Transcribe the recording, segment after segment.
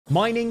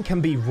Mining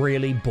can be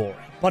really boring,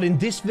 but in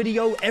this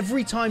video,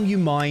 every time you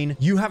mine,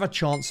 you have a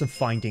chance of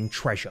finding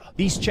treasure.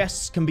 These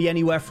chests can be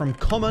anywhere from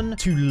common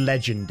to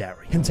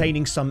legendary,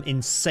 containing some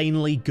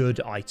insanely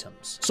good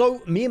items.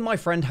 So me and my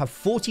friend have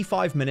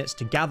 45 minutes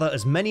to gather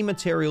as many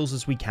materials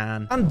as we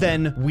can, and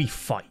then we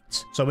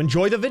fight. So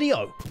enjoy the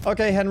video.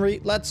 Okay,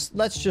 Henry, let's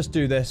just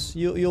do this.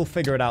 You'll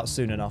figure it out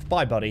soon enough.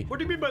 Bye, buddy. What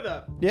do you mean by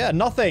that? Yeah,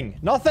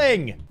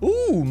 nothing.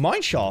 Ooh,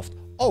 mine shaft.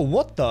 Oh,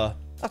 what the?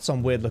 That's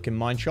some weird looking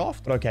mine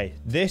shaft. But okay,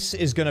 this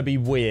is going to be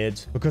weird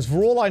because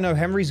for all I know,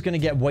 Henry's going to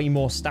get way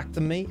more stacked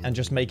than me and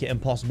just make it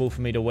impossible for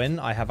me to win.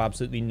 I have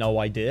absolutely no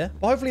idea.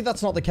 But hopefully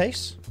that's not the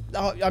case.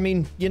 I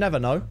mean, you never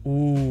know.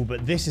 Ooh,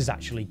 but this is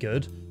actually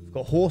good. We've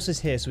got horses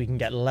here so we can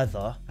get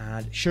leather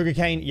and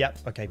sugarcane.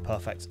 Yep. Okay,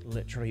 perfect.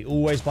 Literally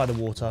always by the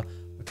water.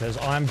 Because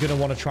I'm going to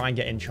want to try and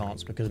get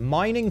enchants because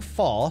mining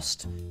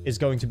fast is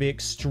going to be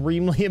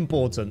extremely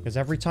important because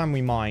every time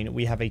we mine,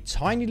 we have a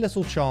tiny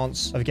little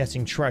chance of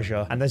getting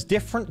treasure and there's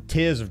different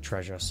tiers of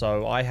treasure.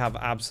 So I have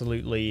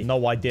absolutely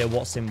no idea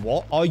what's in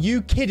what. Are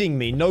you kidding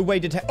me? No way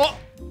to tell.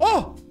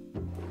 Oh,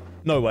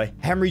 no way.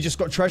 Henry just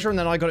got treasure and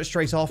then I got it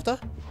straight after.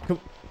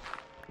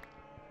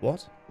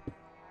 What?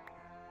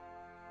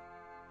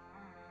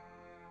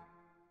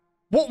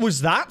 What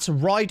was that?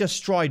 Rider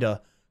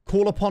Strider.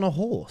 Call upon a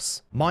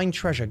horse. Mine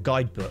treasure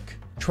guidebook.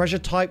 Treasure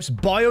types,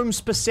 biome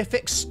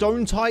specific,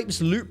 stone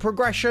types, loot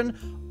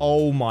progression.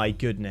 Oh my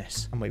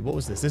goodness. And wait, what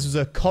was this? This was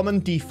a common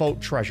default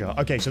treasure.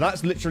 Okay, so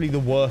that's literally the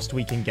worst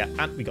we can get.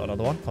 And we got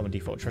another one. Common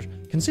default treasure.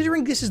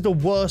 Considering this is the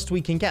worst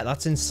we can get,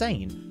 that's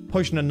insane.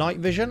 Potion of night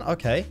vision.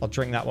 Okay, I'll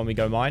drink that when we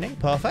go mining.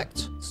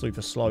 Perfect.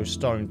 Super slow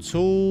stone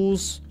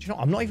tools. Do you know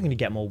what? I'm not even going to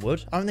get more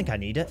wood. I don't think I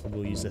need it.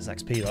 We'll use this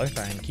XP though.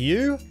 Thank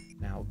you.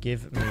 Now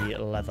give me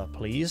leather,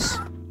 please.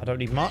 I don't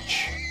need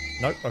much.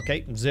 Nope.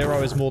 Okay.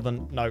 0 is more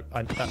than... No.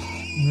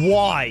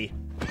 Why?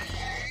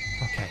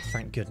 Okay.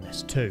 Thank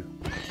goodness. 2.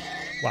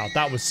 Wow.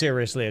 That was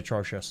seriously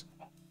atrocious.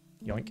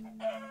 Yoink.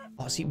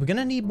 Oh, see, we're going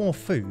to need more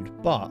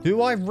food, but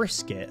do I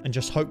risk it and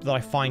just hope that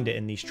I find it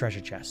in these treasure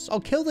chests? I'll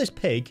kill this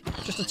pig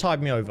just to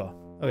tide me over.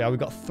 Oh, yeah. We've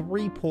got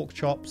 3 pork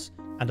chops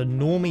and a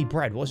normie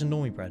bread. What is a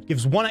normie bread?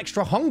 Gives 1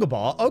 extra hunger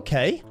bar.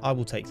 Okay, I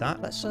will take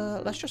that.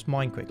 Let's just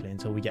mine quickly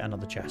until we get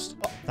another chest.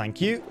 Oh, thank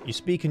you. You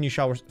speak and you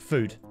shall...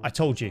 Food. I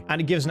told you. And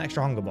it gives an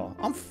extra hunger bar.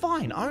 I'm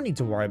fine. I don't need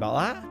to worry about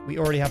that. We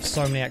already have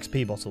so many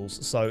XP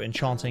bottles, so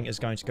enchanting is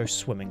going to go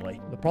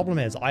swimmingly. The problem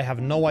is I have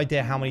no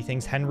idea how many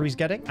things Henry's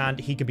getting, and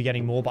he could be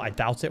getting more, but I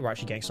doubt it. We're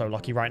actually getting so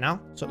lucky right now.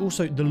 So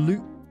also, the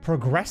loot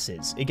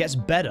progresses. It gets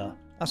better.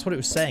 That's what it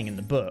was saying in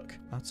the book.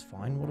 That's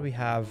fine. What do we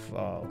have?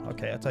 Oh,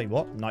 okay. I'll tell you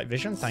what. Night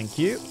vision. Thank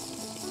you.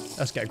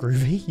 Let's get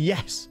groovy.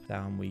 Yes.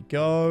 Down we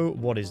go.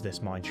 What is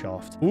this mine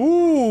shaft?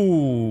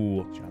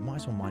 Ooh. I might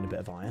as well mine a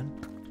bit of iron.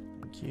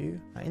 Thank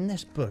you. Now, in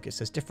this book, it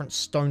says different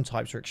stone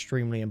types are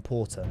extremely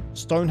important.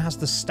 Stone has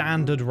the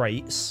standard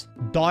rates.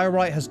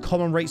 Diorite has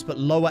common rates, but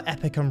lower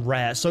epic and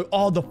rare. So,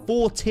 the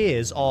 4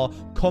 tiers are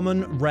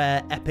common,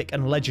 rare, epic,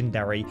 and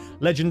legendary.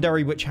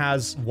 Legendary, which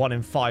has 1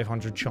 in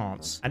 500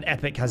 chance. And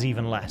epic has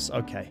even less.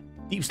 Okay.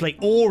 Deep slate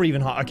ore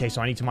even higher. Okay,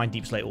 so I need to mine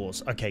deep slate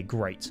ores. Okay,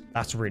 great.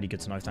 That's really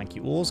good to know. Thank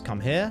you. Ores, come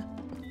here.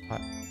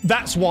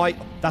 That's why.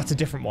 That's a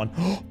different one.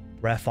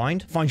 Rare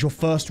find. Find your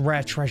first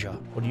rare treasure.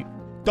 What do you...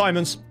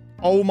 Diamonds.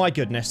 Oh my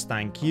goodness.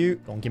 Thank you.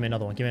 Go on, give me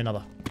another one. Give me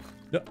another.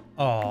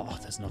 Oh,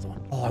 there's another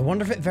one. Oh, I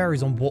wonder if it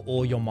varies on what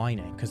ore you're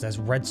mining, because there's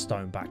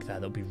redstone back there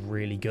that would be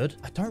really good.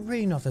 I don't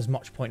really know if there's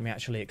much point in me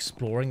actually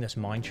exploring this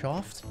mine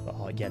shaft. But,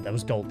 oh, yeah, there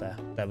was gold there.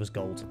 There was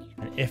gold.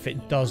 And if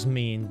it does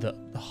mean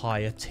that the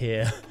higher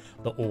tier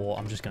the ore,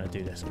 I'm just going to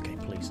do this. Okay,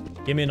 please.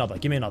 Give me another.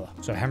 Give me another.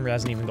 So Henry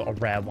hasn't even got a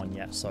rare one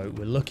yet. So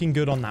we're looking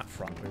good on that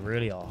front. We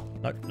really are.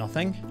 Nope,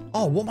 nothing.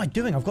 Oh, what am I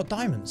doing? I've got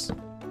diamonds.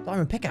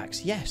 Diamond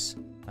pickaxe. Yes.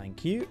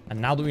 Thank you.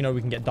 And now that we know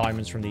we can get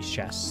diamonds from these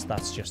chests,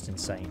 that's just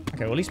insane.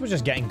 Okay, well, at least we're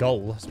just getting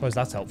gold. I suppose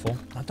that's helpful.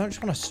 I don't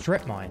just want to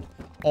strip mine.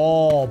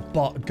 Oh,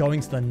 but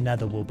going to the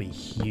nether will be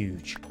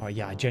huge. Oh,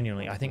 yeah, I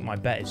think my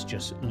bet is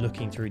just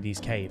looking through these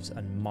caves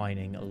and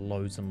mining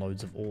loads and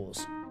loads of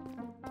ores.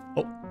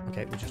 Oh,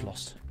 okay, we just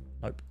lost.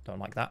 Nope, don't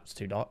like that. It's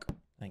too dark.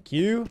 Thank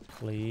you.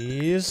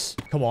 Please.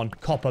 Come on,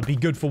 copper. Be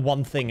good for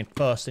one thing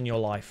first in your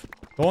life.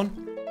 Go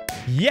on.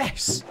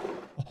 Yes.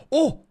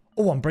 Oh.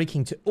 Oh, I'm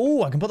breaking to...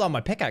 Oh, I can put that on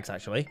my pickaxe,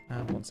 actually.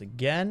 And once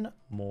again,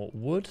 more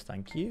wood.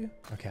 Thank you.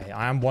 Okay,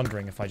 I am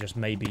wondering if I just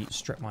maybe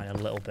strip mine a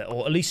little bit.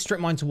 Or at least strip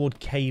mine toward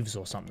caves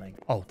or something.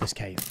 Oh, this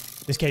cave.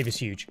 This cave is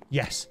huge.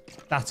 Yes,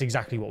 that's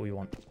exactly what we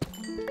want.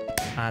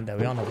 And there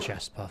we are, another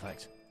chest.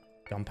 Perfect.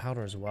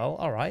 Gunpowder as well.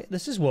 All right,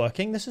 this is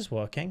working. This is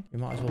working. We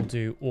might as well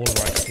do all of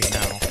our XP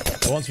now.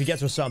 But once we get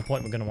to a certain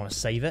point, we're going to want to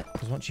save it.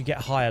 Because once you get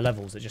higher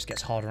levels, it just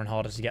gets harder and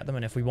harder to get them.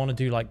 And if we want to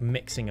do, like,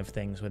 mixing of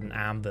things with an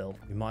anvil,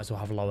 we might as well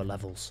have lower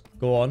levels.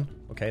 Go on.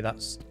 Okay,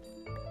 that's...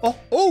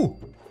 Oh!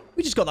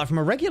 We just got that from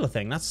a regular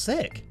thing. That's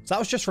sick. So that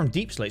was just from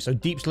deep slate. So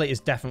deep slate is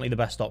definitely the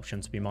best option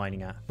to be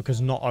mining at,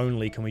 because not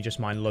only can we just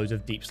mine loads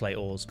of deep slate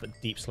ores, but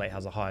deep slate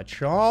has a higher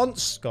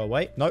chance. Go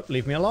away. Nope,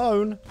 leave me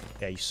alone.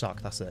 Yeah, you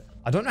suck. That's it.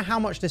 I don't know how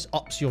much this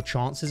ups your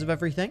chances of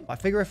everything. I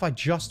figure if I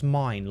just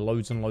mine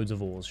loads and loads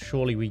of ores,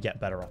 surely we get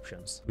better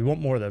options. We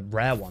want more of the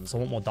rare ones. I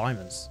want more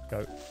diamonds.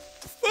 Go.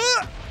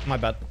 Ah! My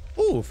bad.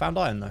 Ooh, found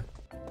iron though.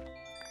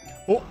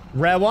 Oh,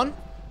 rare one.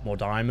 More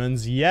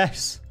diamonds.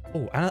 Yes.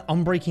 Oh, and an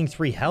Unbreaking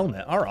 3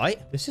 helmet. All right.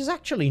 This is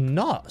actually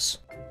nuts.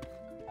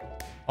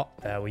 Oh,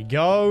 there we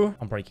go.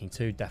 Unbreaking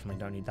 2. Definitely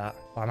don't need that.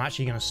 I'm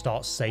actually going to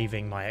start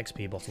saving my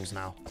XP bottles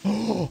now.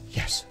 Oh,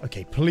 yes.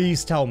 Okay,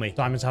 please tell me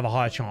diamonds have a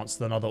higher chance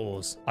than other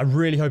ores. I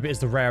really hope it is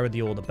the rarer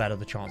the ore, the better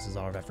the chances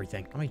are of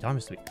everything. How many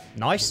diamonds do we...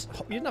 Nice.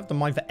 Oh, you didn't have to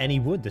mine for any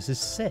wood. This is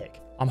sick.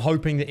 I'm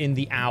hoping that in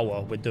the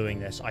hour we're doing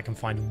this, I can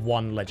find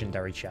one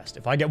legendary chest.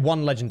 If I get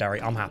one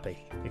legendary, I'm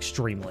happy.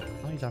 Extremely.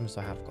 How many diamonds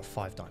do I have? I've got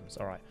 5 diamonds.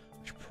 All right.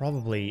 I should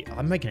probably...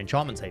 I'm making an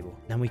enchantment table.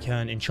 Then we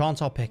can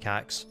enchant our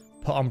pickaxe,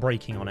 put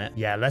Unbreaking on it.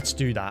 Yeah, let's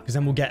do that, because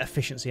then we'll get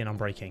efficiency and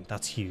Unbreaking.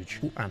 That's huge.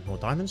 Ooh, and more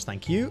diamonds.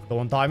 Thank you. Go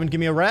on, diamond. Give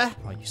me a rare.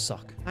 Oh, you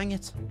suck. Hang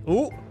it.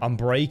 Ooh,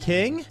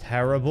 Unbreaking.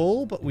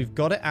 Terrible, but we've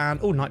got it. And,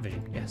 oh, night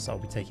vision. Yes, I'll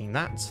be taking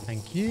that.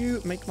 Thank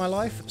you. Make my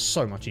life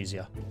so much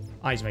easier.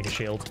 I need to make a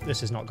shield.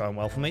 This is not going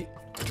well for me.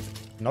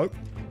 Nope.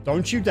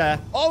 Don't you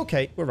dare. Oh,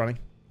 okay, we're running.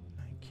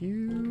 Thank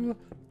you.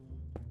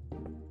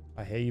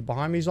 I hear you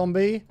behind me,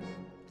 zombie.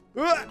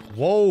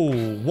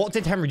 Whoa, what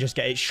did Henry just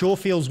get? It sure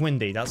feels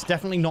windy. That's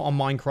definitely not a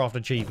Minecraft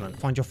achievement.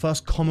 Find your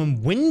first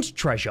common wind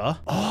treasure.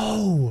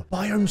 Oh,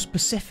 biome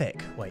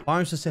specific. Wait,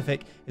 biome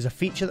specific is a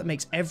feature that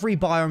makes every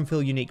biome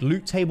feel unique.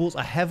 Loot tables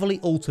are heavily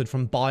altered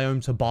from biome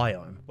to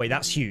biome. Wait,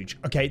 that's huge.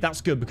 Okay,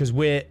 that's good because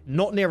we're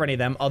not near any of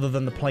them other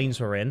than the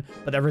plains we're in,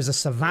 but there is a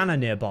savanna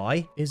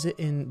nearby. Is it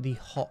in the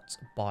hot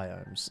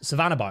biomes?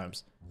 Savanna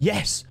biomes.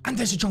 Yes, and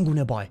there's a jungle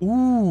nearby.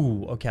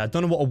 Ooh, okay, I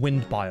don't know what a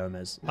wind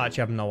biome is. I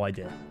actually have no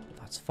idea.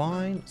 That's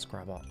fine. Let's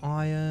grab our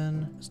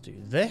iron. Let's do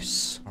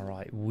this. All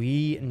right,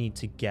 we need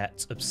to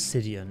get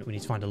obsidian. We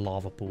need to find a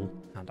lava pool.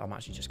 And I'm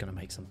actually just going to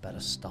make some better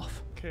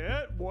stuff.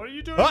 Kit, what are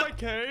you doing in my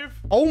cave?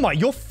 Oh my,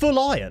 you're full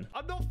iron.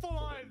 I'm not full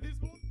iron. This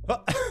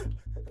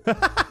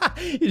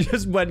You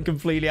just went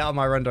completely out of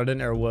my render. I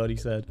didn't hear a word he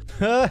said.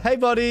 Hey,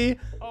 buddy.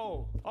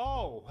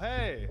 Oh,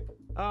 hey.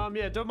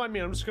 Yeah, don't mind me.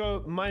 I'm just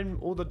gonna mine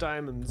all the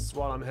diamonds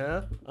while I'm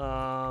here.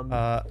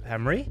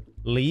 Henry,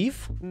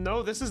 leave.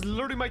 No, this is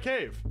literally my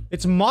cave.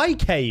 It's my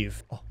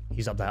cave. Oh,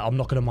 he's up there. I'm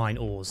not gonna mine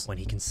ores when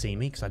he can see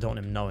me because I don't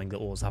want him knowing that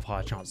ores have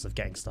higher chances of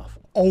getting stuff.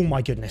 Oh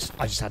my goodness,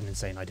 I just had an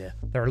insane idea.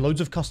 There are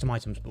loads of custom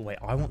items, but wait,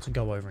 I want to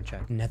go over and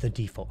check. Nether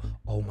default.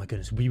 Oh my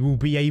goodness, we will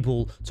be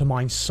able to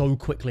mine so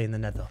quickly in the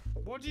Nether.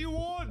 What do you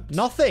want?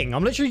 Nothing.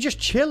 I'm literally just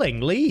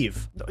chilling.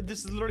 Leave. No,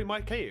 this is literally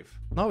my cave.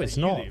 No, it's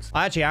not.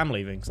 I actually am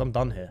leaving because I'm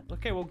done here.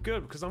 Okay, well,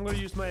 good, because I'm going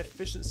to use my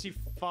efficiency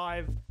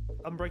 5,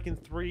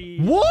 Unbreaking 3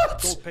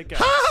 what? gold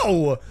pickaxe.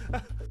 How?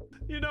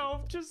 You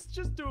know, just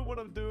doing what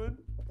I'm doing.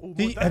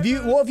 What have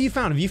you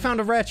found? Have you found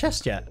a rare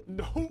chest yet?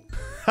 No.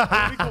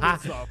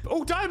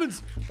 Oh,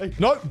 diamonds! Hey.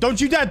 No, don't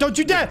you dare! Don't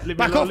you dare!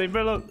 Back off! Leave me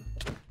alone.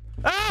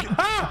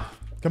 Ah!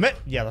 Commit.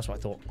 Yeah, that's what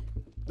I thought.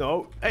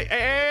 No.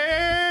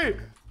 Hey!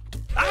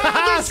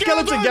 Ah,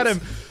 skeleton, get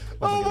him!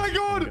 Oh my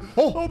god!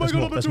 Oh my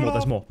god!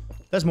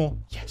 There's more.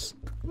 Yes.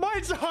 My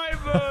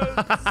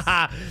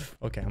diamonds!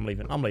 Okay, I'm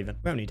leaving. We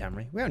don't need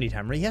Henry.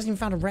 He hasn't even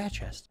found a rare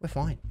chest. We're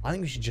fine. I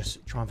think we should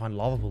just try and find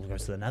lava pool to go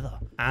to the Nether.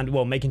 And,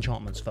 well, make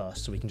enchantments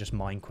first so we can just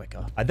mine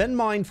quicker. I then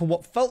mined for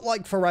what felt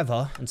like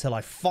forever until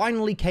I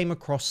finally came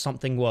across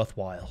something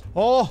worthwhile.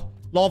 Oh,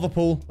 lava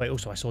pool. Wait,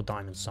 also, I saw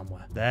diamonds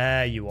somewhere.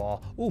 There you are.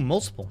 Oh,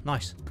 multiple.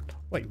 Nice.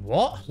 Wait,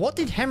 what? What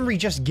did Henry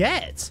just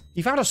get?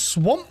 He found a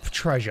swamp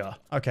treasure.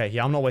 Okay,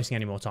 yeah, I'm not wasting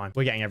any more time.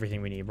 We're getting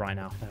everything we need right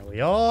now. There we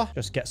are.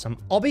 Just get some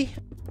obby.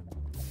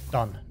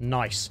 Done.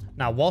 Nice.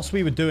 Now, whilst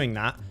we were doing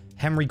that,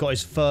 Henry got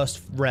his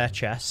first rare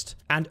chest.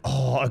 And,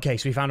 oh, okay,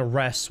 so we found a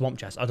rare swamp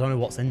chest. I don't know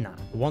what's in that.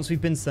 But once we've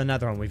been to the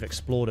Nether and we've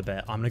explored a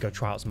bit, I'm going to go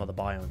try out some other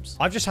biomes.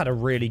 I've just had a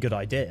really good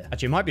idea.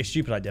 Actually, it might be a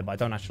stupid idea, but I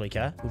don't actually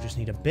care. We'll just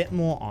need a bit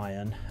more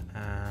iron.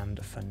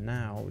 And for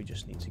now, we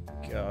just need to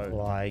go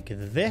like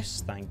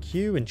this. Thank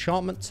you.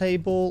 Enchantment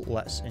table.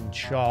 Let's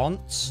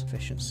enchant.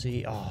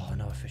 Efficiency. Oh,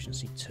 no,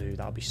 efficiency 2.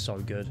 That would be so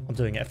good. I'm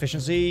doing it.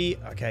 Efficiency.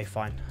 Okay,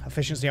 fine.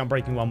 Efficiency on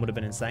breaking 1 would have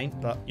been insane.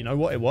 But you know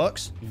what? It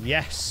works.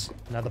 Yes.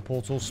 Another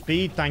portal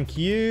speed. Thank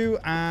you.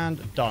 And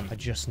done. I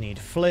just need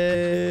flint.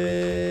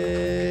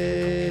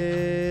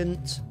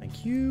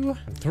 Thank you.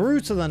 And through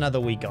to the Nether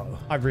we go.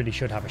 I really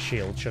should have a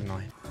shield, shouldn't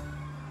I?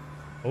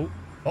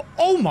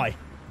 Oh my.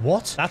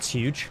 What? That's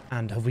huge.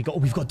 And we've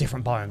got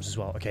different biomes as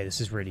well. Okay,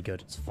 this is really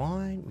good. It's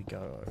fine. We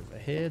go over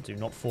here. Do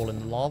not fall in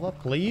the lava,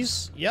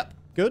 please. Yep.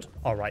 Good.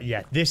 All right,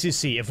 yeah, this is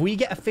C. If we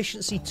get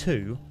efficiency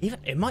 2,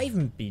 it might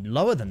even be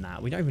lower than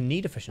that. We don't even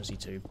need efficiency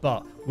 2,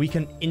 but we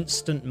can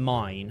instant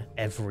mine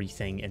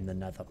everything in the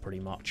nether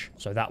pretty much.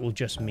 So that will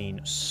just mean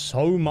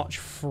so much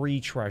free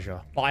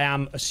treasure. But I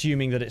am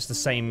assuming that it's the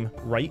same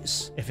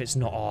rates. If it's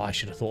not, oh, I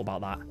should have thought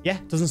about that. Yeah,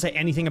 it doesn't say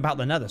anything about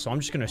the nether, so I'm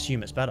just going to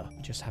assume it's better.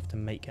 We just have to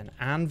make an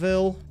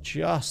anvil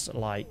just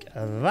like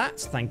that.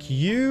 Thank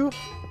you.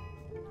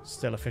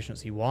 Still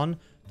efficiency 1.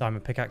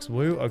 Diamond pickaxe,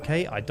 woo.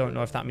 Okay, I don't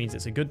know if that means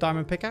it's a good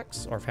diamond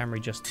pickaxe or if Henry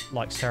just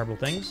likes terrible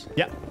things.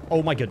 Yep.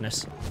 Oh my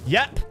goodness.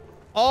 Yep.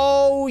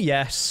 Oh,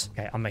 yes.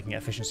 Okay, I'm making it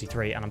efficiency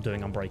 3 and I'm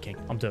doing unbreaking.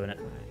 I'm doing it.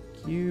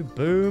 Thank you.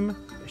 Boom.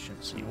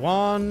 Efficiency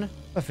 1.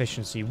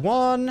 Efficiency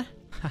 1.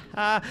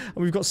 Haha. And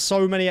we've got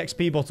so many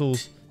XP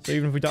bottles. So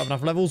even if we don't have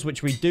enough levels,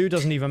 which we do,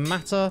 doesn't even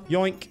matter.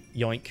 Yoink.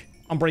 Yoink.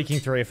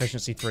 Unbreaking 3,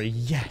 efficiency 3.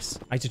 Yes.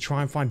 I need to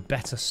try and find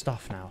better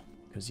stuff now.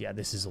 Because, yeah,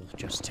 this is all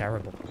just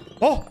terrible.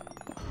 Oh!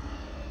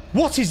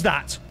 What is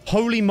that?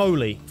 Holy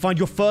moly. Find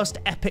your first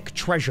epic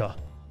treasure.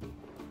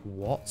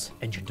 What?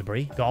 Engine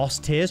debris. Gas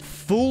tiers.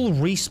 Full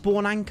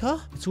respawn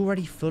anchor? It's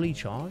already fully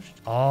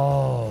charged?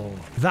 Oh,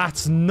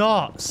 that's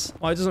nuts.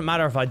 Well, it doesn't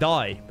matter if I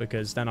die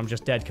because then I'm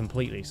just dead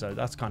completely. So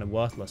that's kind of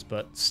worthless.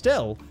 But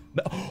still,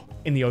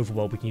 in the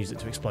overworld, we can use it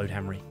to explode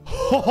Henry.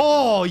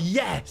 Oh,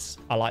 yes.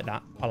 I like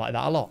that. I like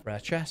that a lot. Rare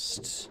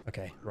chest.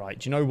 Okay, right.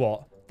 Do you know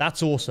what?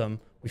 That's awesome.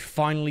 We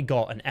finally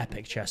got an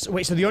epic chest.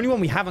 Wait, so the only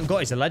one we haven't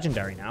got is a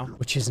legendary now,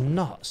 which is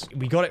nuts.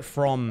 We got it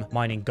from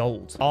mining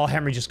gold. Oh,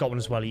 Henry just got one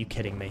as well. Are you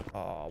kidding me?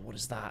 Oh, what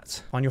is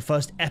that? Find your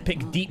first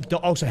epic deep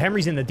dark. Oh, so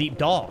Henry's in the deep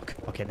dark.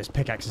 Okay, this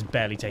pickaxe is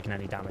barely taking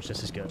any damage.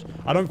 This is good.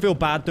 I don't feel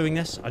bad doing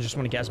this. I just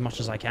want to get as much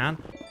as I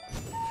can.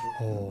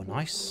 Oh,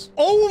 nice.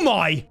 Oh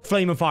my!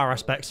 Flame and fire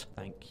aspect.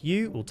 Thank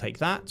you. We'll take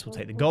that. We'll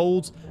take the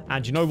gold.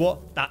 And you know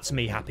what? That's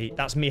me happy.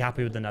 That's me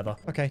happy with the nether.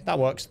 Okay, that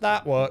works.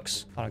 That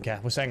works. I don't care.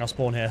 We're setting our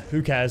spawn here.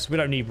 Who cares? We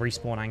don't need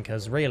respawn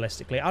anchors.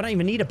 Realistically, I don't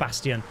even need a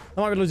bastion.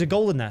 There might be loads of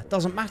gold in there.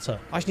 Doesn't matter.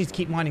 I just need to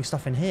keep mining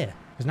stuff in here.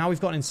 Because now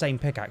we've got an insane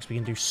pickaxe, we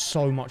can do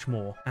so much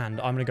more. And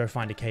I'm going to go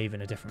find a cave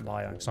in a different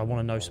biome. So I want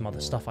to know some other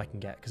stuff I can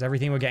get. Because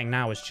everything we're getting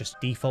now is just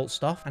default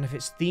stuff. And if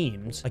it's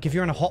themed, like if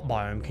you're in a hot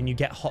biome, can you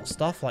get hot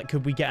stuff? Like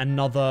could we get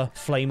another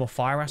flame or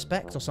fire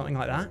aspect or something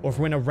like that? Or if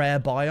we're in a rare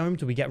biome,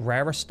 do we get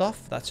rarer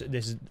stuff?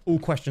 This is all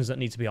questions that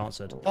need to be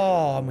answered.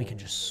 Oh, and we can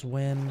just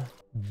swim.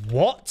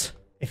 What?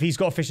 If he's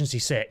got efficiency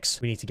 6,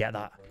 we need to get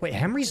that. Wait,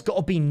 Henry's got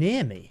to be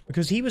near me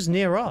because he was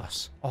near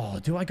us. Oh,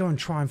 do I go and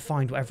try and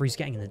find whatever he's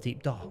getting in the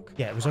deep dark?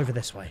 Yeah, it was over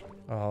this way.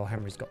 Oh,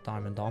 Henry's got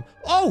diamond arm.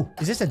 Oh,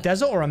 is this a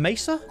desert or a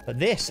mesa? But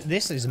this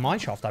is a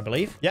mineshaft, I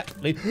believe. Yep.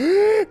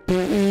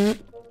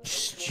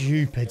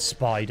 Stupid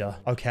spider.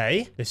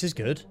 Okay, this is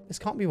good. This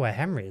can't be where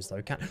Henry is,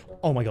 though.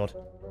 Oh, my God.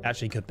 It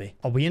actually could be.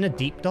 Are we in a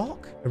deep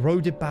dark?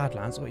 Eroded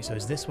badlands. Wait, so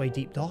is this way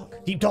deep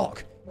dark? Deep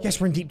dark.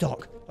 Yes, we're in deep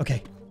dark.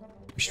 Okay.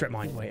 We strip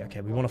mine. Wait, okay.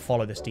 We want to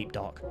follow this deep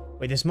dark.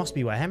 Wait, this must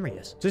be where Henry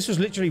is. So this was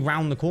literally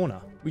round the corner.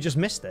 We just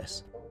missed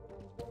this.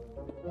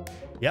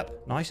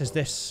 Yep. Nice. Is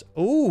this...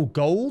 Oh,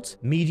 gold.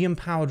 Medium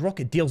powered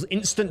rocket. Deals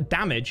instant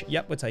damage.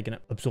 Yep, we're taking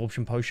it.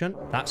 Absorption potion.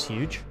 That's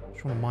huge.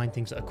 Just want to mine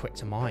things that are quick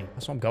to mine.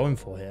 That's what I'm going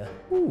for here.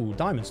 Ooh,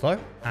 diamonds though.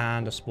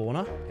 And a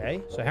spawner.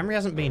 Okay. So Henry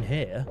hasn't been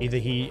here. Either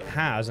he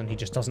has and he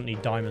just doesn't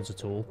need diamonds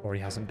at all, or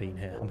he hasn't been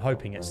here. I'm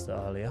hoping it's the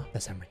earlier.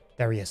 There's Henry.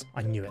 There he is.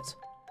 I knew it.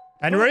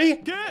 Henry?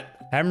 Get!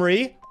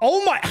 Henry?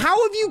 Oh my,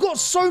 how have you got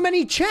so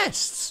many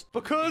chests?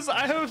 Because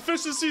I have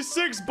efficiency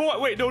 6, boy.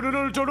 Wait, no,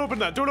 don't open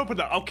that. Don't open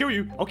that. I'll kill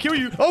you. I'll kill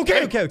you.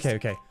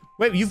 Okay.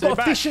 Wait, you've got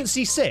back.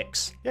 efficiency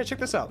 6? Yeah, check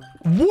this out.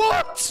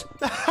 What?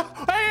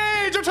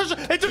 Hey, don't touch it.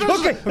 Hey, don't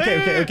touch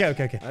it.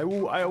 Okay. I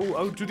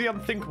will do the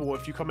unthinkable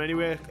if you come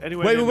anywhere.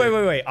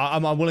 Wait.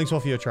 I'm willing to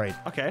offer you a trade.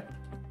 Okay.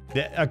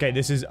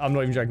 Okay, I'm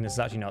not even joking. This is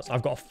actually nuts.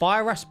 I've got a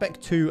fire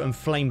aspect 2 and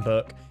flame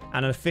book.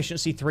 And an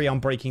efficiency 3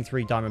 unbreaking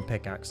 3 diamond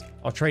pickaxe.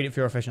 I'll trade it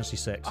for your efficiency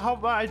 6. How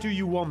about I do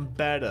you one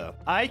better?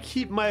 I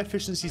keep my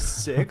efficiency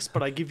 6,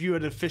 but I give you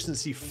an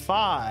efficiency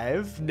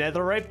 5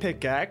 netherite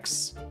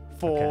pickaxe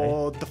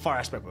for the fire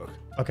aspect book.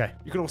 Okay.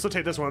 You can also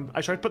take this one.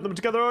 I tried putting them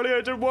together earlier.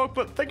 It didn't work,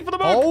 but thank you for the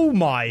book. Oh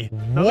my.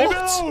 What?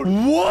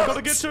 I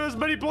gotta get to as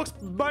many blocks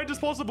mined as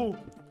possible.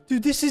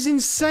 Dude, this is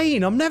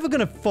insane. I'm never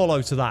gonna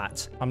follow to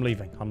that. I'm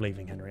leaving,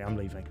 Henry. I'm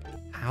leaving.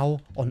 How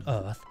on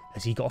earth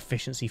has he got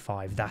efficiency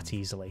 5 that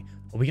easily?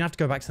 Are we gonna have to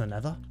go back to the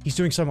nether? He's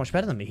doing so much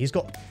better than me. He's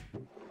got...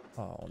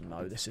 Oh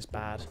no, this is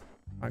bad.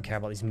 I don't care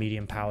about these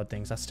medium powered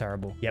things. That's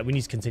terrible. Yeah, we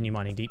need to continue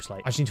mining deep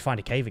slate. I just need to find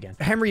a cave again.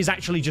 Henry is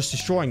actually just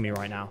destroying me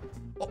right now.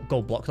 Oh,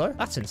 gold block though.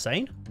 That's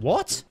insane.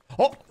 What?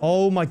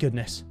 Oh my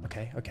goodness.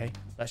 Okay.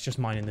 Let's just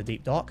mine in the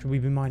deep dark. Could we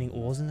be mining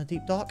ores in the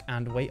deep dark?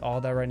 And wait, are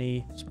there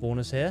any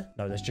spawners here?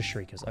 No, there's just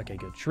shriekers. Okay,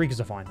 good. Shriekers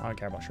are fine. I don't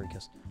care about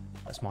shriekers.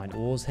 Let's mine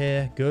ores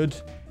here. Good.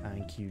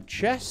 Thank you,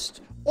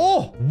 chest.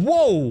 Oh,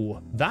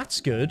 whoa.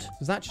 That's good.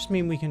 Does that just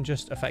mean we can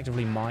just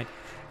effectively mine?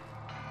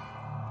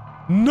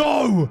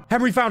 No!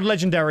 Henry found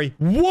legendary.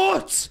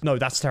 What? No,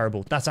 that's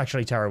terrible. That's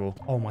actually terrible.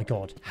 Oh my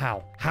god.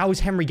 How? How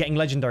is Henry getting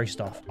legendary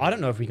stuff? I don't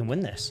know if we can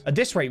win this. At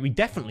this rate, we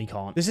definitely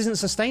can't. This isn't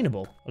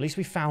sustainable. At least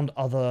we found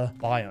other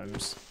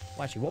biomes.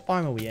 Well, actually, what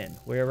biome are we in?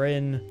 We're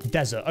in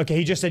desert. Okay,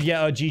 he just said,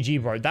 yeah,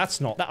 GG, bro. That's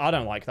not... I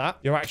don't like that.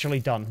 You're actually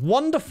done.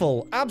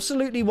 Wonderful.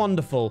 Absolutely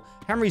wonderful.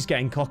 Henry's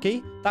getting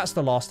cocky. That's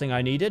the last thing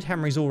I needed.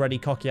 Henry's already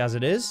cocky as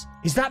it is.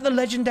 Is that the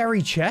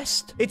legendary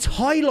chest? It's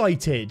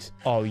highlighted.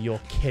 Oh,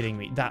 you're kidding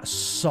me. That's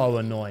so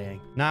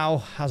annoying.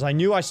 Now, as I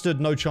knew I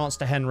stood no chance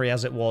to Henry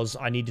as it was,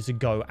 I needed to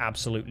go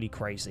absolutely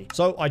crazy.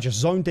 So I just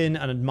zoned in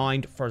and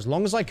mined for as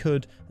long as I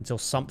could until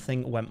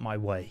something went my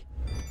way.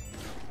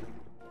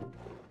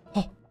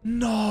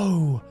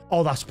 No.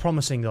 Oh, that's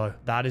promising, though.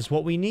 That is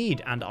what we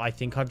need. And I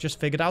think I've just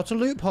figured out a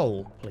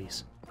loophole.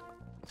 Please.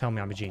 Tell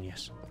me I'm a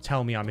genius.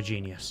 Tell me I'm a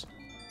genius.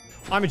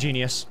 I'm a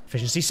genius.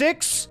 Efficiency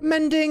 6.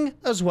 Mending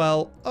as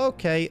well.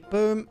 Okay,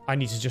 boom. I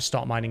need to just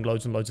start mining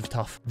loads and loads of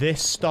tough.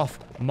 This stuff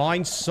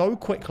mines so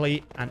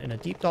quickly and in a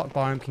deep dark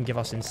biome can give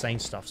us insane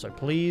stuff. So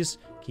please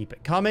keep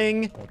it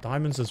coming. More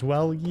diamonds as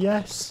well.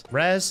 Yes.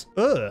 Res.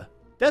 Ugh.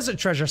 Desert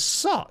treasure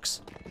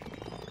sucks.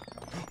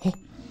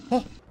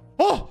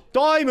 Oh,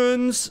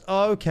 diamonds.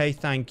 Okay,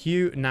 thank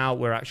you. Now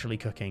we're actually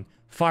cooking.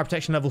 Fire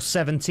protection level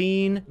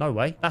 17. No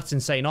way. That's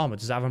insane armor.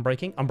 Does that have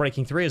unbreaking?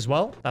 Unbreaking 3 as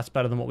well. That's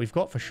better than what we've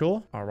got for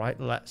sure. All right,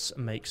 let's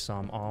make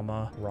some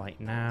armor right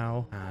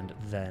now. And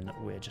then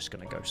we're just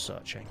going to go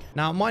searching.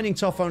 Now, mining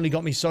tough only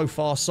got me so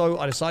far, so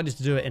I decided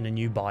to do it in a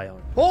new biome.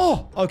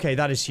 Oh, okay,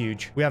 that is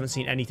huge. We haven't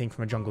seen anything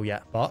from a jungle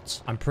yet,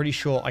 but I'm pretty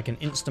sure I can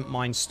instant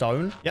mine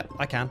stone. Yep,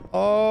 I can.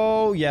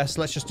 Oh, yes.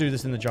 Let's just do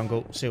this in the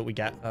jungle. See what we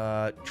get.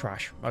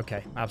 Trash.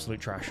 Okay,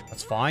 absolute trash.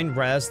 That's fine.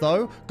 Rares,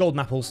 though.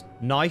 Golden apples.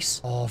 Nice.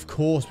 Oh, of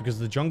course,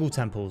 because the jungle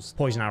temples.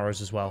 Poison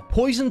arrows as well.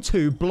 Poison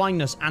 2,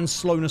 blindness, and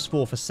slowness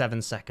 4 for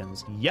 7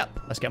 seconds.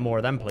 Yep. Let's get more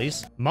of them,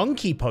 please.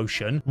 Monkey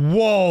potion.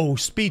 Whoa.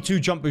 Speed 2,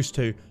 jump boost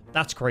 2.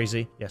 That's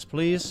crazy. Yes,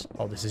 please.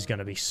 Oh, this is going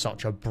to be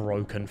such a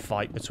broken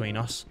fight between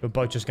us. We're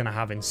both just going to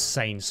have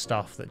insane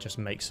stuff that just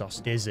makes us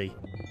dizzy.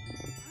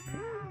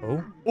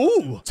 Oh.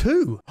 Ooh,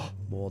 2.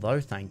 More though,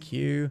 thank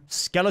you.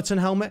 Skeleton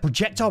helmet.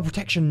 Projectile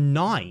protection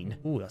 9.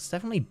 Ooh, that's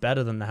definitely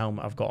better than the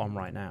helmet I've got on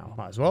right now.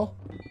 Might as well.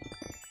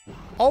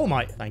 Oh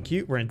my, thank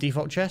you. We're in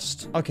default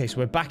chest. Okay, so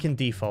we're back in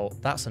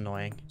default. That's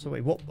annoying. So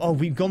wait, what? Oh,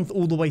 we've gone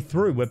all the way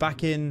through. We're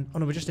back in, oh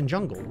no, we're just in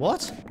jungle.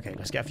 What? Okay,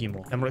 let's get a few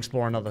more. Then we'll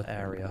explore another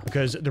area.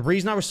 Because the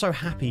reason I was so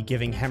happy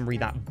giving Henry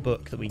that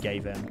book that we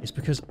gave him is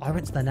because I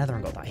went to the nether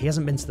and got that. He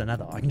hasn't been to the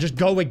nether. I can just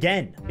go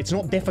again. It's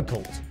not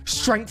difficult.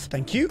 Strength,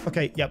 thank you.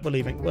 Okay, yep, we're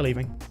leaving. We're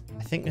leaving.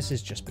 I think this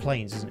is just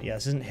plains, isn't it? Yeah,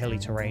 this isn't hilly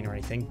terrain or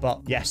anything,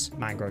 but yes,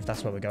 mangrove,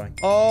 that's where we're going.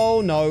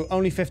 Oh no,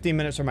 only 15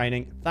 minutes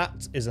remaining.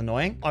 That is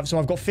annoying. So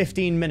I've got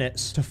 15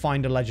 minutes to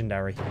find a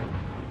legendary.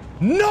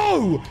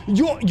 No!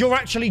 You're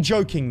actually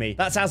joking me.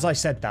 That's as I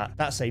said that.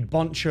 That's a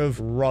bunch of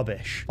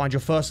rubbish. Find your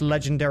first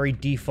legendary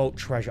default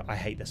treasure. I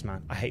hate this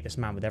man. I hate this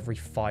man with every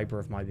fiber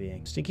of my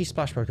being. Stinky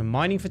splash broken,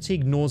 mining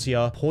fatigue,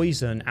 nausea,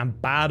 poison,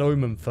 and bad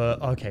omen for...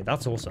 Okay,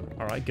 that's awesome.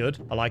 All right, good.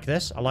 I like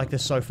this. I like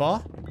this so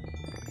far.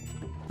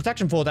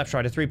 Protection 4, depth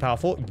strider 3, power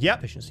 4. Yep.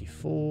 Efficiency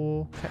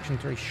 4. Protection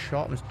 3,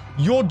 sharpness.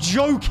 You're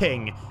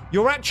joking.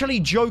 You're actually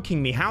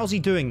joking me. How's he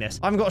doing this?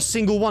 I haven't got a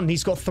single one.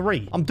 He's got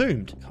 3. I'm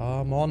doomed.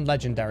 Come on,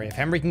 legendary. If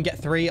Henry can get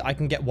 3, I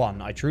can get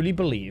 1. I truly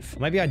believe.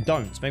 Maybe I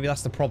don't. Maybe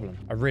that's the problem.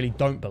 I really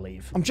don't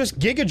believe. I'm just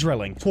giga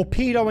drilling,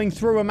 torpedoing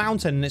through a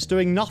mountain, and it's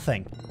doing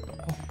nothing.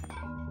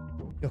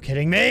 You're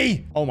kidding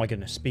me? Oh my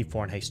goodness. Speed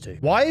 4 and haste 2.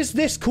 Why is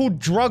this called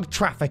drug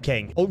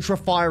trafficking? Ultra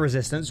fire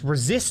resistance.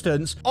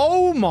 Resistance.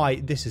 Oh my.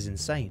 This is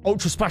insane.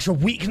 Ultra splash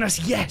of weakness.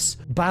 Yes.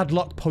 Bad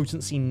luck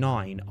potency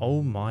 9.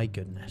 Oh my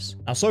goodness.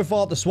 Now, so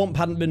far, the swamp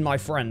hadn't been my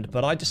friend,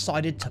 but I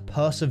decided to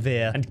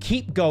persevere and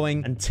keep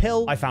going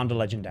until I found a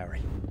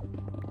legendary.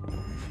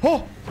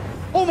 Oh.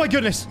 Oh my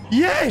goodness.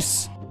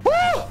 Yes.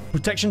 Woo!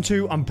 Protection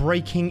 2. I'm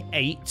breaking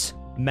 8.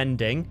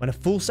 Mending. When a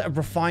full set of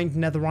refined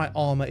netherite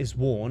armor is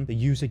worn, the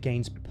user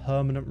gains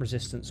permanent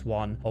resistance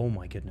 1. Oh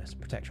my goodness.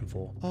 Protection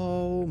 4.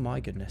 Oh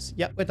my goodness.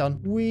 Yep, we're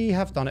done. We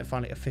have done it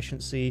finally.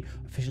 Efficiency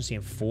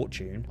and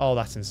fortune. Oh,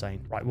 that's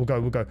insane. Right, we'll go.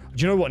 Do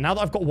you know what? Now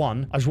that I've got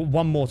 1, I just want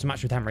 1 more to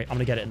match with Henry. I'm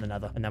gonna get it in the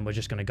nether, and then we're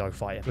just gonna go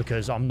fight it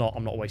because I'm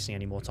not wasting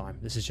any more time.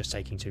 This is just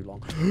taking too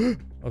long.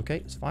 Okay,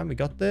 it's fine. We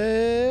got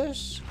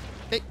this.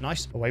 Okay,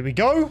 nice. Away we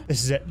go.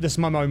 This is it. This is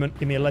my moment.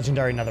 Give me a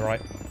legendary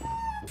netherite.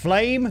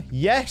 Flame,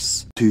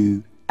 yes.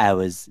 2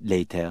 hours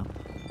later.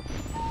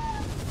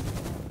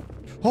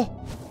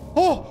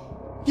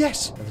 Oh,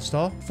 yes. Another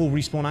star. Full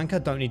respawn anchor.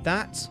 Don't need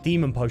that.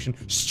 Demon potion.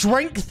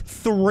 Strength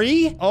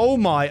 3. Oh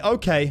my.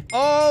 Okay.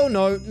 Oh,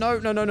 no.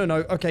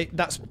 Okay,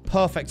 that's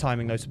perfect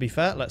timing, though, to be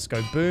fair. Let's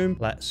go. Boom.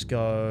 Let's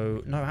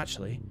go. No,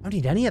 actually. I don't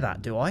need any of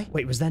that, do I?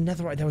 Wait, was there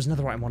netherite? There was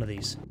netherite in one of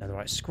these.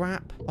 Netherite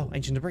scrap. Oh,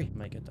 ancient debris.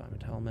 Make a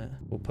diamond helmet.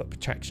 We'll put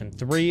protection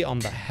 3 on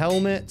the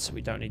helmet.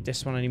 We don't need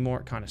this one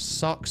anymore. It kind of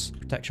sucks.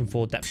 Protection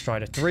 4, depth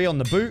strider 3 on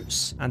the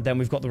boots. And then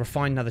we've got the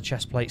refined nether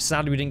chest plate.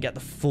 Sadly, we didn't get the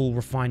full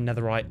refined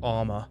netherite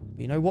armor. But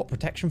you know what?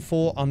 Protection Protection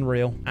 4,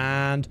 unreal.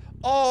 And,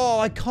 oh,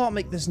 I can't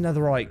make this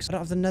netherite because I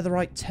don't have the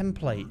netherite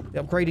template.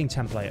 The upgrading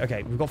template.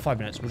 Okay, we've got 5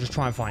 minutes. We'll just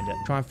try and find it.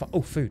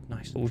 Oh, food.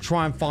 Nice. We'll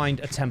try and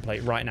find a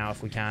template right now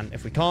if we can.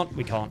 If we can't,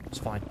 we can't. It's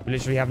fine. We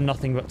literally have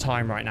nothing but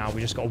time right now.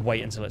 We just got to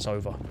wait until it's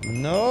over.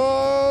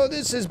 No,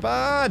 this is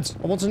bad.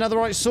 I want a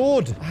netherite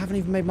sword. I haven't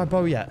even made my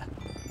bow yet.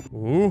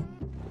 Ooh.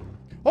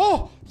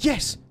 Oh,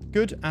 yes.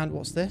 Good. And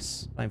what's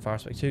this? Flame fire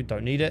aspect 2.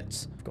 Don't need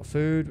it. We've got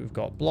food. We've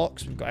got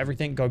blocks. We've got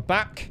everything. Go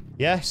back.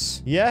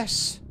 Yes.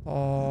 Yes.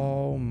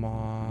 Oh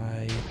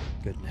my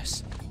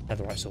goodness.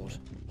 Netherite sword.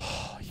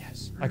 Oh,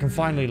 yes. I can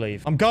finally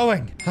leave. I'm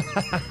going.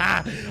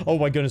 Oh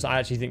my goodness. I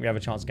actually think we have a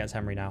chance against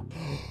Henry now.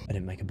 I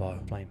didn't make a bow.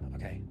 Flame.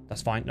 Okay.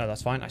 That's fine. No,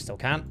 that's fine. I still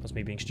can. That's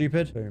me being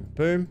stupid. Boom.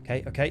 Boom.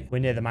 Okay. Okay. We're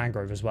near the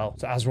mangrove as well.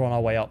 So as we're on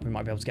our way up, we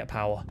might be able to get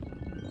power.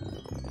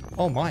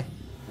 Oh my.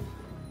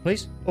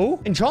 Please. Oh,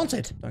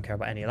 enchanted. Don't care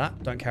about any of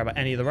that. Don't care about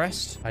any of the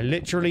rest. I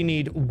literally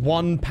need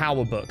 1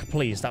 power book,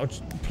 please. That would,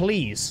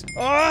 please.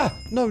 Ah!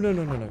 No, no,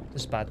 no, no, no.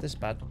 This is bad. This is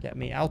bad. Get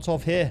me out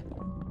of here.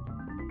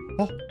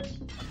 Oh,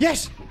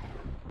 yes.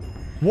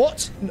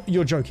 What?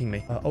 You're joking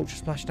me. Ultra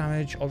splash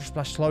damage, ultra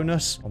splash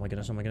slowness. Oh my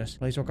goodness, oh my goodness.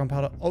 Laser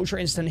gunpowder, ultra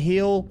instant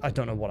heal. I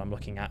don't know what I'm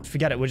looking at.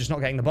 Forget it. We're just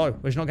not getting the bow.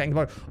 We're just not getting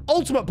the bow.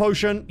 Ultimate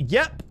potion.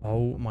 Yep.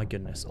 Oh my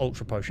goodness.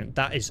 Ultra potion.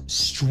 That is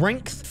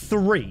strength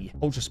 3.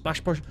 Ultra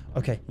splash potion.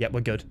 Okay. Yep,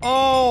 we're good.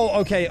 Oh,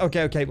 okay,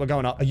 okay, okay. We're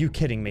going up. Are you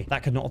kidding me?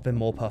 That could not have been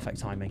more perfect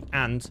timing.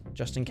 And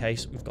just in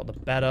case, we've got the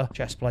better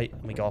chest plate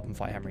and we go up and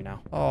fight Henry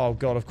now. Oh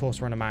God, of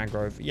course we're in a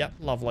mangrove. Yep,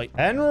 lovely.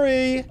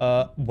 Henry.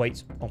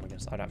 Wait. Oh my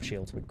goodness. I don't have a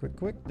shield. Quick, quick,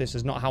 quick. This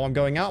is not how I'm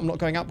going out. I'm not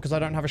going out because I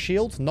don't have a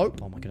shield. Nope.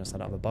 Oh my goodness, I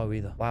don't have a bow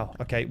either. Wow.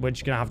 Okay, we're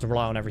just gonna have to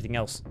rely on everything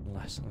else.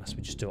 Unless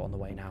we just do it on the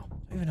way now. I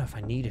don't even know if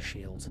I need a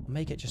shield. I'll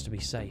make it just to be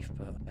safe,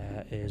 but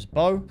there is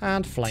bow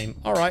and flame.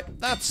 All right,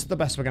 that's the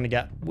best we're gonna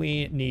get.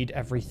 We need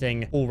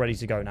everything all ready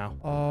to go now.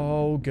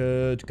 Oh,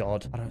 good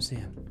God. I don't see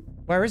him.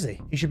 Where is he?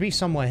 He should be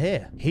somewhere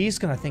here. He's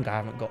gonna think I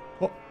haven't got...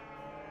 What?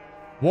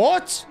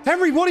 What?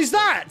 Henry, what is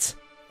that?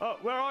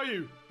 Where are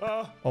you?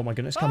 Oh my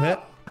goodness, come here.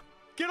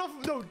 Get off!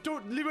 No,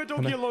 don't leave my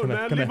donkey alone,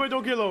 man. Leave my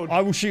donkey alone.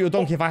 I will shoot your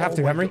donkey if I have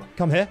to, Henry. God.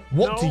 Come here.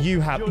 What do you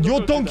have?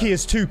 Your donkey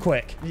is too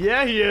quick.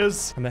 Yeah, he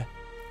is. Come here.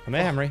 Come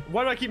here, Henry.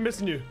 Why do I keep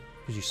missing you?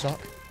 Because you suck.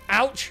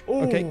 Ouch.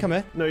 Ooh. Okay, come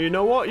here. No, you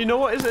know what? You know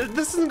what?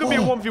 This isn't going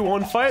to be a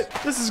 1v1 fight.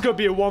 This is going to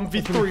be a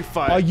 1v3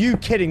 fight. Are you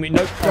kidding me?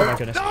 No. Oh my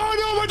goodness. No,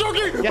 my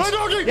donkey! Yes. My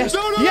donkey! Yes.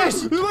 No,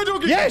 Yes. My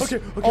donkey! Yes.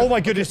 Okay. Oh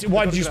my goodness.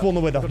 Why did you spawn the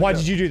wither? Why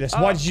did you do this?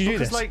 Why did you do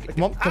this? Like,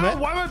 come on, come here.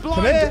 Why am I blind?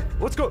 Come here.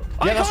 Let's go.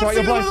 Yeah, that's right.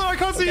 You're blind. I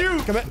can't see you.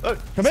 Come here.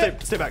 Come here.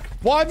 Stay back.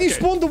 Why have you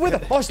spawned the wither?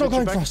 Oh, it's not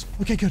going for us.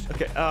 Okay, good.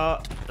 Okay.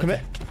 Come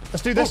here.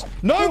 Let's do this.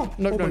 No.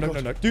 No.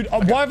 Dude,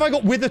 why have I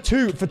got wither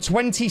 2 for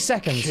 20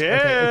 seconds?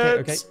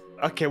 Okay.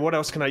 Okay, what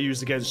else can I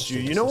use against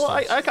you? You know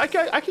what?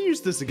 I can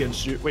use this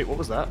against you. Wait, what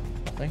was that?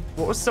 Nothing.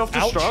 What was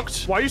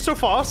self-destruct? Why are you so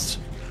fast?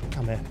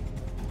 Come here.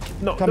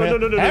 No, Come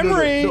here.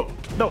 Henry!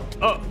 No.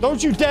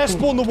 Don't you dare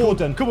spawn the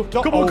warden. Come on. Yeah,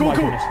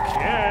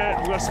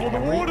 I'm gonna spawn the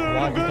warden.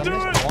 I'm gonna do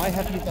it. Why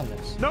have you done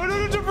this? No,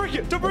 don't break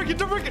it. Don't break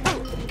it. No,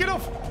 get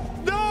off.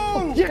 No.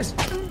 Oh, yes.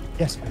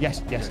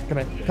 Come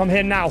here. Come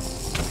here now.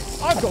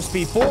 I've got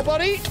speed 4,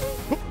 buddy.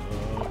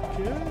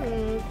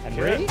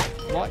 Henry?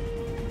 What?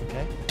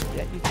 Okay.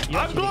 Yeah,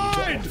 I'm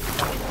blind!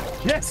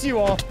 Yes, you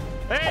are.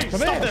 Hey,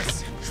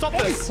 stop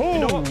this. Oh, You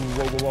know what?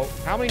 whoa.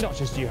 How many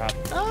notches do you have?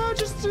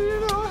 Just, a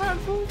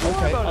handful. Don't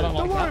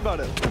Okay, worry about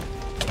it.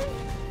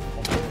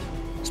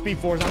 Speed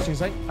 4 is actually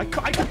insane. I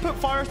could put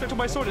fire aspect on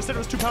my sword instead it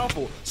was too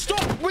powerful.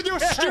 Stop with your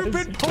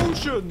stupid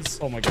potions!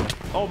 Oh my god.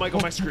 Oh my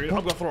god, my screen.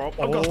 I'm gonna throw up.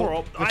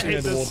 I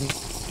hate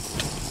this.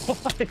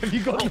 Why have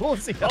you got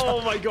yours here? Oh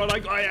my god,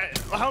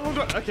 how long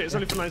do I... Okay, it's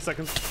only for 9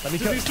 seconds. Let me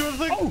do these two other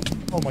things?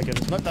 Oh my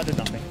goodness. Nope, that did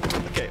nothing.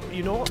 Okay,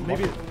 you know what?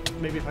 Maybe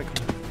if I can...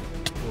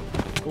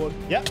 Go on.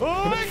 Yeah.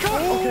 Oh my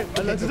god! Okay,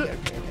 I landed it.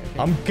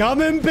 I'm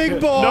coming, big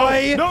boy! No,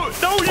 you don't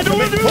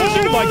want to do this!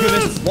 Oh my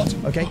goodness. What?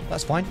 Okay,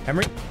 that's fine.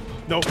 Henry?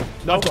 No.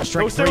 I've got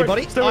strength 3,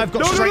 buddy. I've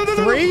got strength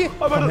 3.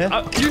 Come here.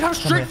 You have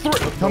strength 3.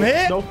 Come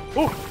here. No.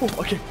 Oh,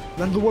 okay.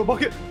 Land the war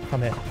bucket.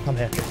 Come here.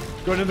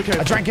 Go into the cave.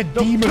 I drank a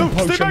demon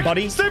potion,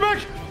 buddy. Stay back.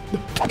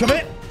 Come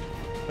here.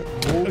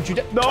 Don't you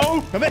dare.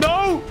 No. Come here.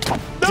 No.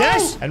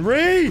 Yes.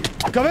 Henry.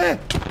 Come here.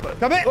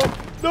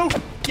 No.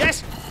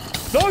 Yes.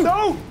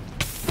 No.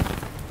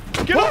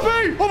 Get off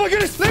me. Oh my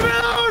goodness. Leave me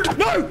alone.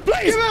 No,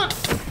 please. Give it.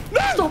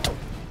 No. Stop.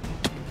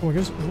 Oh my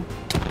goodness.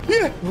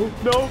 Yeah.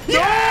 No.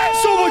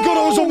 Yes. Oh my god, I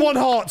was on 1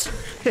 heart.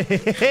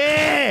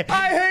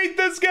 I hate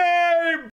this game.